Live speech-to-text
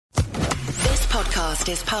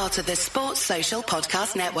podcast is part of the Sports Social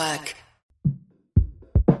Podcast Network.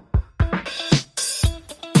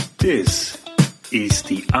 This is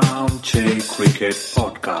the Armchair Cricket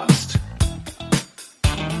Podcast.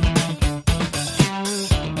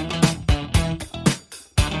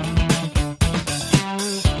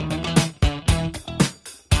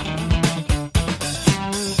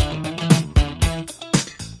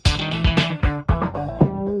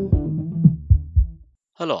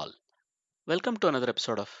 Hello, all. Welcome to another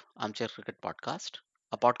episode of Armchair Cricket Podcast,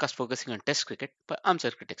 a podcast focusing on Test cricket by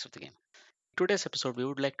armchair critics of the game. Today's episode, we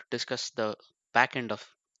would like to discuss the back end of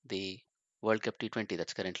the World Cup T20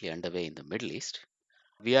 that's currently underway in the Middle East.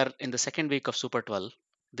 We are in the second week of Super 12.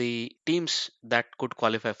 The teams that could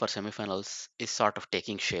qualify for semifinals is sort of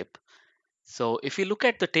taking shape. So, if you look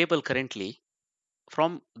at the table currently,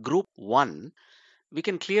 from Group 1, we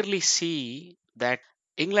can clearly see that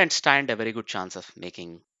England stand a very good chance of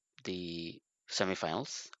making the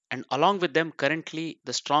semifinals. And along with them, currently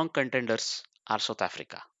the strong contenders are South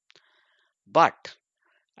Africa. But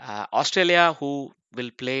Australia, who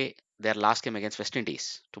will play their last game against West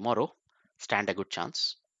Indies tomorrow, stand a good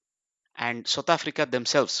chance. And South Africa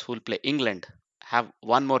themselves, who will play England, have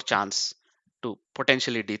one more chance to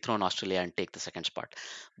potentially dethrone Australia and take the second spot.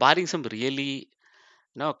 Barring some really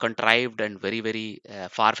contrived and very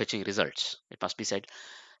far-fetching results, it must be said,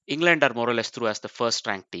 England are more or less through as the first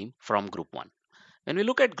ranked team from Group 1. When we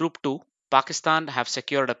look at Group 2, Pakistan have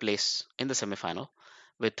secured a place in the semi-final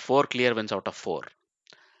with 4 clear wins out of 4.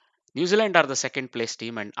 New Zealand are the second place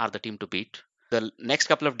team and are the team to beat. The next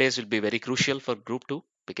couple of days will be very crucial for Group 2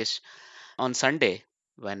 because on Sunday,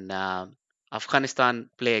 when Afghanistan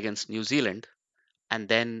play against New Zealand and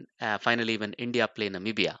then finally when India play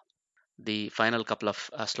Namibia, the final couple of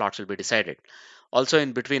slots will be decided. Also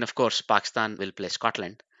in between, of course, Pakistan will play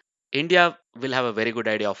Scotland. India will have a very good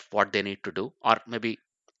idea of what they need to do, or maybe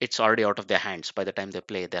it's already out of their hands by the time they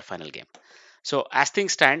play their final game. So as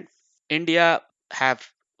things stand, India have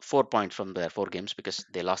 4 points from their 4 games because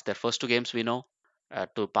they lost their first 2 games, we know,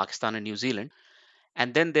 to Pakistan and New Zealand.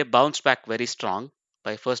 And then they bounced back very strong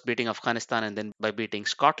by first beating Afghanistan and then by beating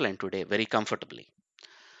Scotland today very comfortably.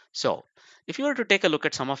 So if you were to take a look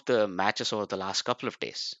at some of the matches over the last couple of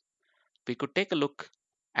days, we could take a look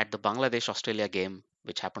at the Bangladesh-Australia game,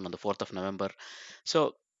 which happened on the 4th of November.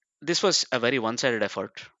 So this was a very one-sided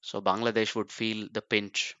effort. So Bangladesh would feel the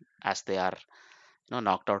pinch as they are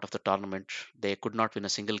knocked out of the tournament. They could not win a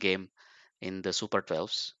single game in the Super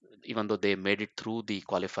 12s, even though they made it through the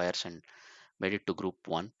qualifiers and made it to Group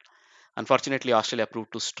 1. Unfortunately, Australia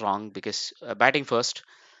proved too strong because batting first,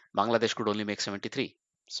 Bangladesh could only make 73.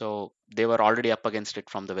 So they were already up against it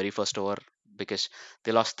from the very first over because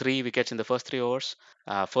they lost 3 wickets in the first 3 overs,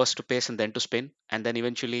 first to pace and then to spin. And then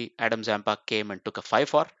eventually Adam Zampa came and took a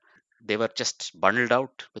 5-4. They were just bundled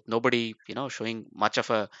out with nobody, showing much of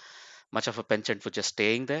a penchant for just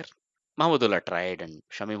staying there. Mahmudullah tried and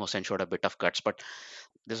Shamim Hussain showed a bit of guts, but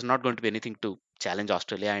there's not going to be anything to challenge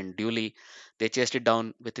Australia. And duly, they chased it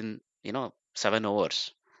down within 7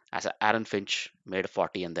 overs as Aaron Finch made a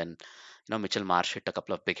 40 and then Mitchell Marsh hit a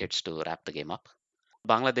couple of big hits to wrap the game up.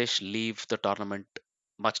 Bangladesh leave the tournament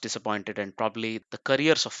much disappointed and probably the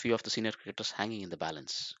careers of few of the senior cricketers hanging in the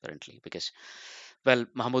balance currently because, well,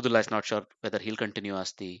 Mahmudullah is not sure whether he'll continue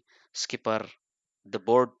as the skipper. The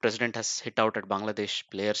board president has hit out at Bangladesh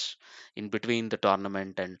players in between the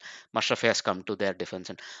tournament and Mashrafi has come to their defense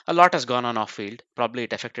and a lot has gone on off field. Probably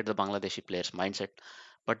it affected the Bangladeshi players' mindset,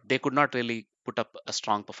 but they could not really put up a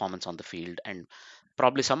strong performance on the field and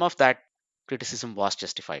probably some of that criticism was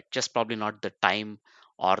justified, just probably not the time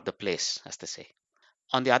or the place, as they say.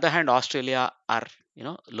 On the other hand, Australia are,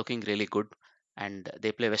 looking really good and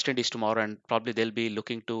they play West Indies tomorrow and probably they'll be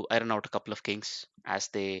looking to iron out a couple of kinks as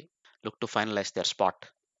they look to finalize their spot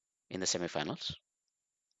in the semifinals.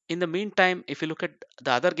 In the meantime, if you look at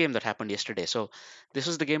the other game that happened yesterday, so this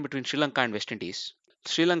was the game between Sri Lanka and West Indies.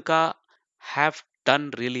 Sri Lanka have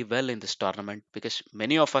done really well in this tournament because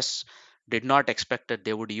many of us did not expect that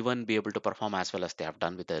they would even be able to perform as well as they have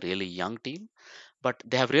done with a really young team. But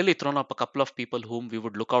they have really thrown up a couple of people whom we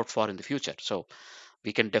would look out for in the future. So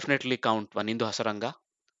we can definitely count Vanindu Hasaranga,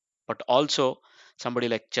 but also somebody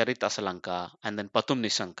like Charit Asalanka and then Pathum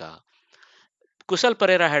Nisanka. Kusal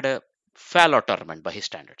Pereira had a fallout tournament by his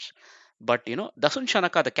standards. But Dasun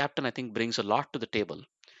Shanaka, the captain, I think brings a lot to the table.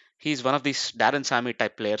 He's one of these Darren Sammy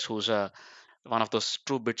type players who's one of those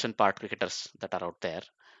true bits and part cricketers that are out there.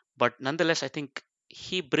 But nonetheless, I think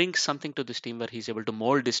he brings something to this team where he's able to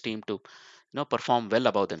mold this team to perform well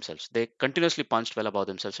above themselves. They continuously punched well above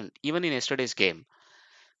themselves, and even in yesterday's game,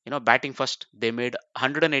 batting first, they made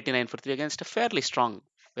 189 for 3 against a fairly strong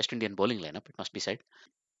West Indian bowling lineup, it must be said.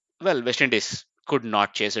 Well, West Indies could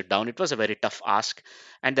not chase it down. It was a very tough ask,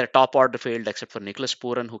 and their top order failed except for Nicholas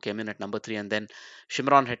Pooran, who came in at number three, and then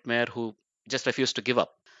Shimron Hetmyer, who just refused to give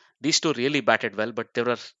up. These two really batted well, but there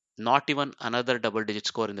were not even another double-digit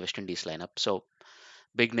score in the West Indies lineup. So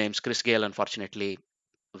big names, Chris Gale, unfortunately,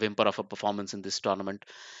 whimper of a performance in this tournament,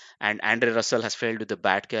 and Andre Russell has failed with the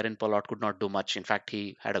bat. Kieran Pollard could not do much. In fact,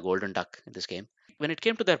 he had a golden duck in this game. When it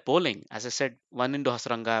came to their bowling, as I said, Vanindu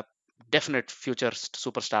Hasaranga, definite future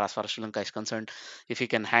superstar as far as Sri Lanka is concerned. If he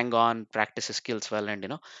can hang on, practice his skills well,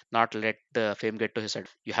 and not let the fame get to his head.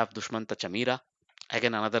 You have Dushmanta Chamira,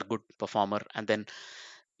 again another good performer, and then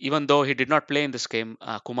even though he did not play in this game,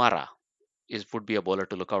 Kumara would be a bowler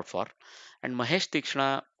to look out for, and Mahesh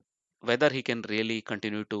Tikshna, whether he can really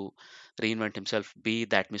continue to reinvent himself, be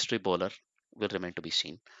that mystery bowler, will remain to be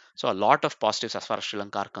seen. So a lot of positives as far as Sri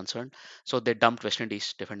Lanka are concerned. So they dumped West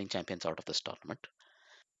Indies, defending champions, out of this tournament.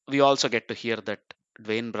 We also get to hear that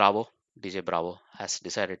Dwayne Bravo, DJ Bravo, has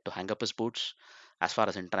decided to hang up his boots as far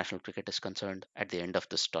as international cricket is concerned at the end of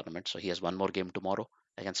this tournament. So he has one more game tomorrow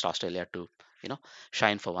against Australia to, you know,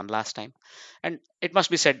 shine for one last time. And it must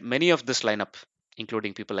be said, many of this lineup,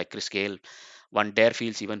 including people like Chris Gale, one dare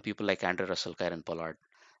feels even people like Andrew Russell, Kieran Pollard,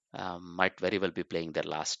 might very well be playing their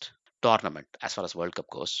last tournament as far as World Cup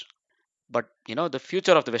goes. But the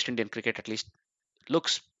future of the West Indian cricket at least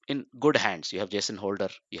looks in good hands. You have Jason Holder,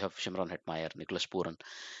 you have Shimron Hetmyer, Nicholas Pooran,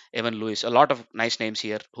 Evan Lewis, a lot of nice names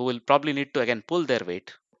here who will probably need to again pull their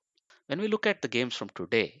weight. When we look at the games from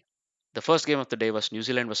today, the first game of the day was New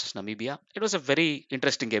Zealand versus Namibia. It was a very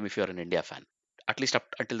interesting game if you're an India fan. At least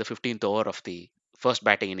up until the 15th over of the first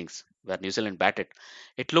batting innings where New Zealand batted,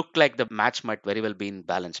 it looked like the match might very well be in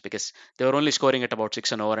balance because they were only scoring at about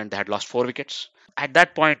 6 an over and they had lost 4 wickets. At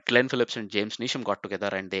that point, Glenn Phillips and James Neesham got together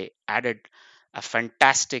and they added a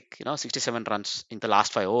fantastic, 67 runs in the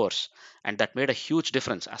last 5 overs, and that made a huge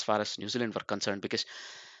difference as far as New Zealand were concerned because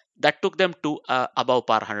that took them to above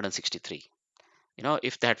par 163.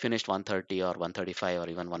 If they had finished 130 or 135 or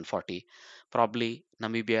even 140, probably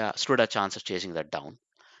Namibia stood a chance of chasing that down.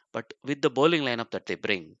 But with the bowling lineup that they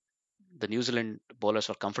bring, the New Zealand bowlers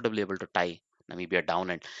were comfortably able to tie Namibia down.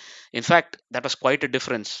 And in fact, that was quite a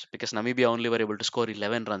difference because Namibia only were able to score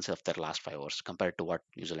 11 runs of their last 5 overs compared to what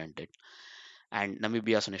New Zealand did. And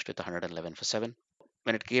Namibia finished with 111 for 7.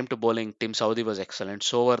 When it came to bowling, Tim Southee was excellent.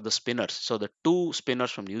 So were the spinners. So the two spinners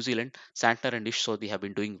from New Zealand, Santner and Ish Sodhi, have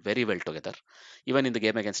been doing very well together. Even in the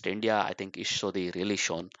game against India, I think Ish Sodhi really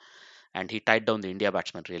shone and he tied down the India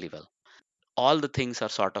batsman really well. All the things are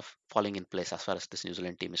sort of falling in place as far as this New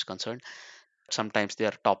Zealand team is concerned. Sometimes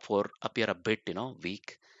their top four appear a bit,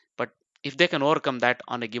 weak. But if they can overcome that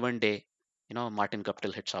on a given day, Martin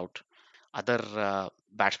Guptill hits out. Other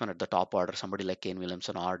batsmen at the top order, somebody like Kane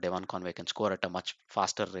Williamson or Devon Conway, can score at a much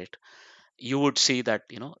faster rate. You would see that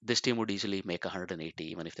this team would easily make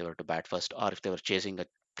 180 even if they were to bat first, or if they were chasing a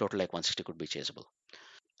total like 160 could be chaseable.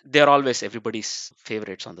 They're always everybody's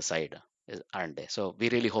favorites on the side, aren't they? So we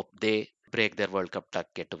really hope they break their World Cup duck,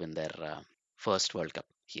 get to win their first World Cup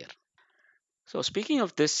here. So speaking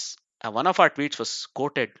of this, one of our tweets was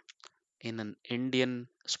quoted in an Indian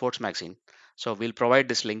sports magazine. So we'll provide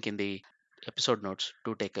this link in the episode notes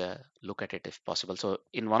to take a look at it if possible. So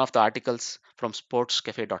in one of the articles from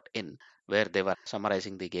sportscafe.in, where they were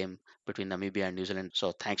summarizing the game between Namibia and New Zealand.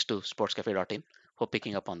 So thanks to sportscafe.in for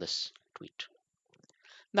picking up on this tweet.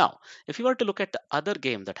 Now, if you were to look at the other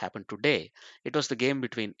game that happened today, it was the game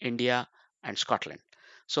between India and Scotland.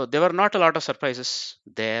 So there were not a lot of surprises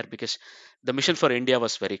there because the mission for India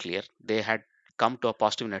was very clear. They had come to a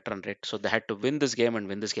positive net run rate, so they had to win this game and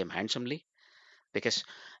win this game handsomely. Because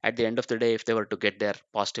at the end of the day, if they were to get their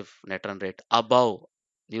positive net run rate above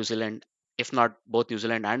New Zealand, if not both New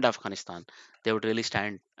Zealand and Afghanistan, they would really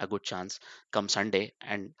stand a good chance come Sunday.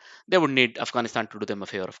 And they would need Afghanistan to do them a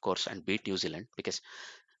favor, of course, and beat New Zealand because,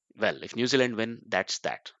 well, if New Zealand win, that's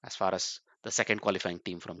that as far as the second qualifying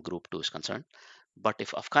team from Group 2 is concerned. But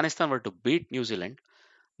if Afghanistan were to beat New Zealand,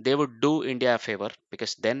 they would do India a favor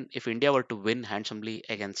because then if India were to win handsomely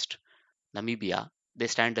against Namibia, they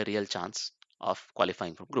stand a real chance of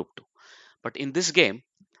qualifying from Group 2. But in this game,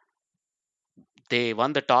 they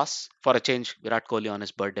won the toss. For a change, Virat Kohli on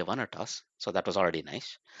his birthday won a toss. So that was already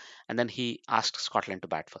nice. And then he asked Scotland to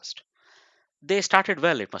bat first. They started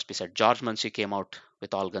well, it must be said. George Munsey came out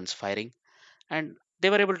with all guns firing. And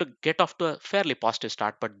they were able to get off to a fairly positive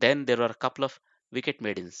start. But then there were a couple of wicket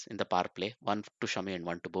maidens in the power play, one to Shami and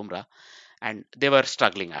one to Bumrah. And they were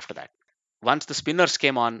struggling after that. Once the spinners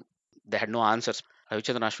came on, they had no answers.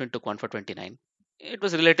 Ravichandran Ashwin took one for 29. It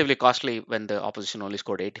was relatively costly when the opposition only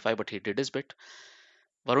scored 85, but he did his bit.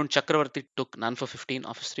 Varun Chakravarti took none for 15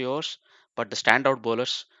 of his 3 overs, but the standout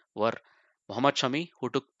bowlers were Mohammad Shami, who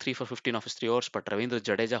took 3 for 15 of his 3 overs, but Ravindra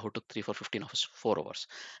Jadeja, who took 3 for 15 of his 4 overs.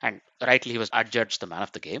 And rightly, he was adjudged the man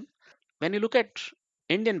of the game. When you look at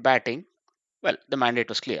Indian batting, well, the mandate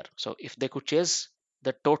was clear. So if they could chase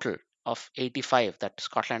the total of 85 that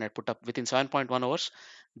Scotland had put up within 7.1 overs,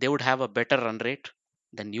 they would have a better run rate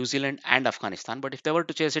than New Zealand and Afghanistan. But if they were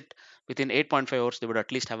to chase it within 8.5 overs, they would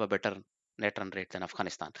at least have a better net run rate than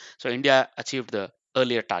Afghanistan. So India achieved the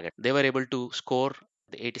earlier target. They were able to score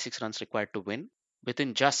the 86 runs required to win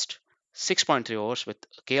within just 6.3 overs, with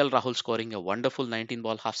KL Rahul scoring a wonderful 19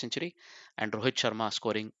 ball half century and Rohit Sharma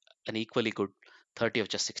scoring an equally good 30 of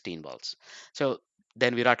just 16 balls. So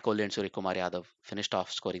then Virat Kohli and Suryakumar Yadav finished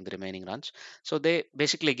off scoring the remaining runs. So they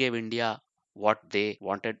basically gave India what they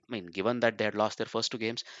wanted. I mean, given that they had lost their first 2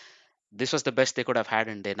 games, this was the best they could have had,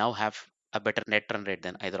 and they now have a better net run rate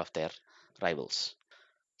than either of their rivals.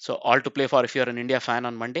 So all to play for if you're an India fan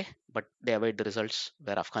on Monday, but they await the results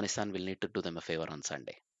where Afghanistan will need to do them a favor on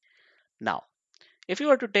Sunday. Now, if you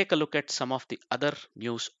were to take a look at some of the other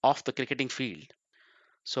news off the cricketing field,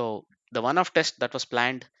 so the one-off test that was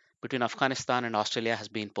planned between Afghanistan and Australia has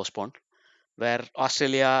been postponed, where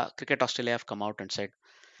Cricket Australia have come out and said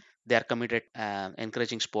they are committed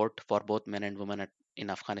encouraging sport for both men and women in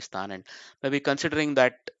Afghanistan, and maybe considering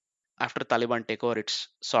that after Taliban takeover, it's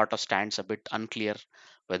sort of stands a bit unclear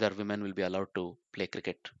whether women will be allowed to play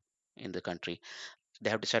cricket in the country. They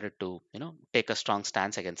have decided to, take a strong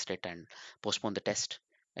stance against it and postpone the test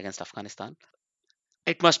against Afghanistan.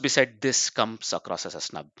 It must be said this comes across as a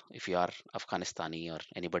snub if you are Afghanistani or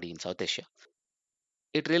anybody in South Asia.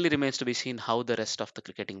 It really remains to be seen how the rest of the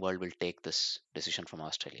cricketing world will take this decision from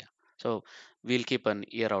Australia. So we'll keep an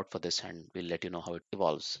ear out for this and we'll let you know how it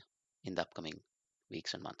evolves in the upcoming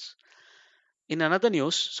weeks and months. In another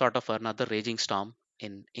news, sort of another raging storm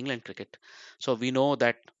in England cricket. So we know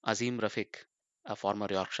that Azim Rafiq, a former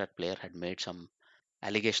Yorkshire player, had made some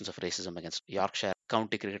allegations of racism against Yorkshire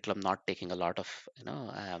County Cricket Club, not taking a lot of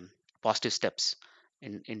positive steps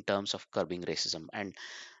in terms of curbing racism. And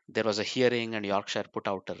there was a hearing, and Yorkshire put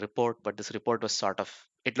out a report, but this report was sort of,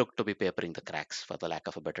 it looked to be papering the cracks, for the lack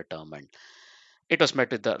of a better term, and it was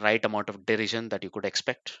met with the right amount of derision that you could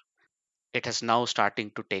expect. It has now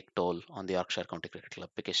starting to take toll on the Yorkshire County Cricket Club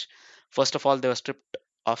because, first of all, they were stripped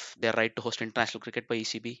of their right to host international cricket by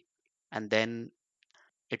ECB, and then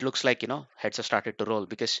it looks like heads have started to roll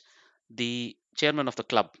because the chairman of the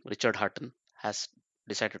club, Richard Hutton, has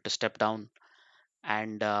decided to step down.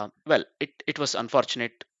 And well, it was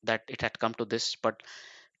unfortunate that it had come to this, but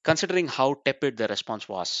considering how tepid the response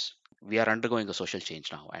was, we are undergoing a social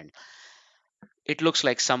change now, and it looks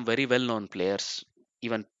like some very well-known players,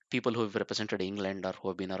 even people who have represented England or who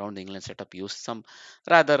have been around the England setup, used some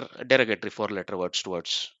rather derogatory four-letter words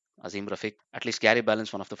towards Azim Rafiq. At least Gary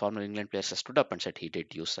Ballance, one of the former England players, has stood up and said he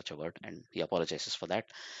did use such a word, and he apologizes for that.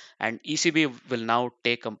 And ECB will now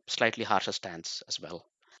take a slightly harsher stance as well.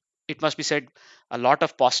 It must be said, a lot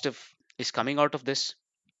of positive is coming out of this,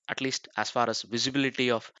 at least as far as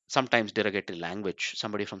visibility of sometimes derogatory language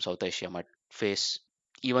somebody from South Asia might face,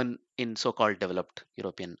 even in so-called developed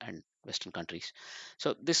European and Western countries.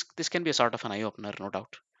 So this can be a sort of an eye-opener, no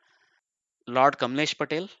doubt. Lord Kamlesh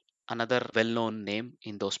Patel, another well-known name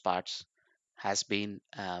in those parts, has been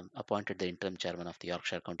appointed the interim chairman of the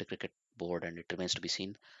Yorkshire County Cricket Board, and it remains to be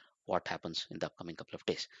seen what happens in the upcoming couple of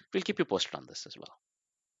days. We'll keep you posted on this as well.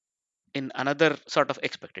 In another sort of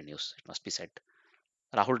expected news, it must be said,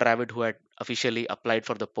 Rahul Dravid, who had officially applied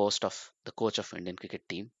for the post of the coach of Indian cricket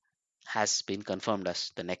team, has been confirmed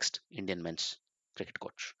as the next Indian men's cricket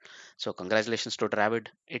coach. So congratulations to Dravid.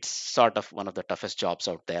 It's sort of one of the toughest jobs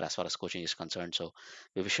out there as far as coaching is concerned. So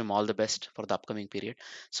we wish him all the best for the upcoming period.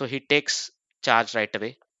 So he takes charge right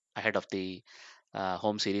away ahead of the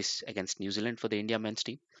home series against New Zealand for the India men's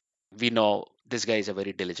team. We know this guy is a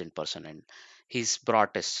very diligent person, and he's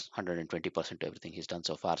brought his 120% to everything he's done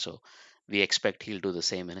so far. So we expect he'll do the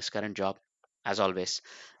same in his current job. As always,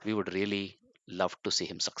 we would really love to see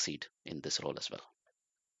him succeed in this role as well.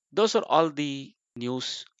 Those are all the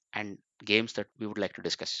news and games that we would like to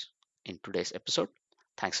discuss in today's episode.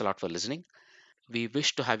 Thanks a lot for listening. We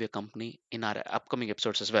wish to have your company in our upcoming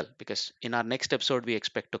episodes as well, because in our next episode, we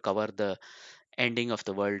expect to cover the ending of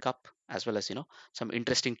the World Cup, as well as some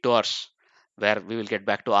interesting tours where we will get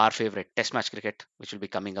back to our favorite test match cricket, which will be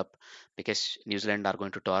coming up because New Zealand are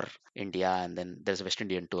going to tour India, and then there's a West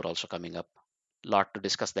Indian tour also coming up. Lot to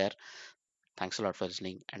discuss there. Thanks a lot for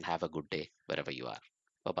listening, and have a good day wherever you are.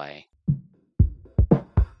 Bye bye.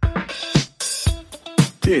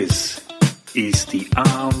 This is the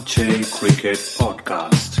Armchair Cricket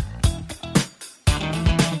Podcast.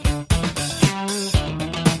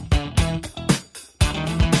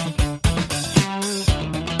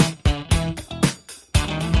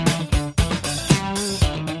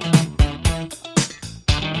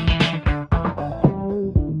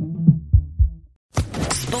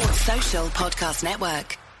 Sports Social Podcast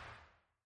Network.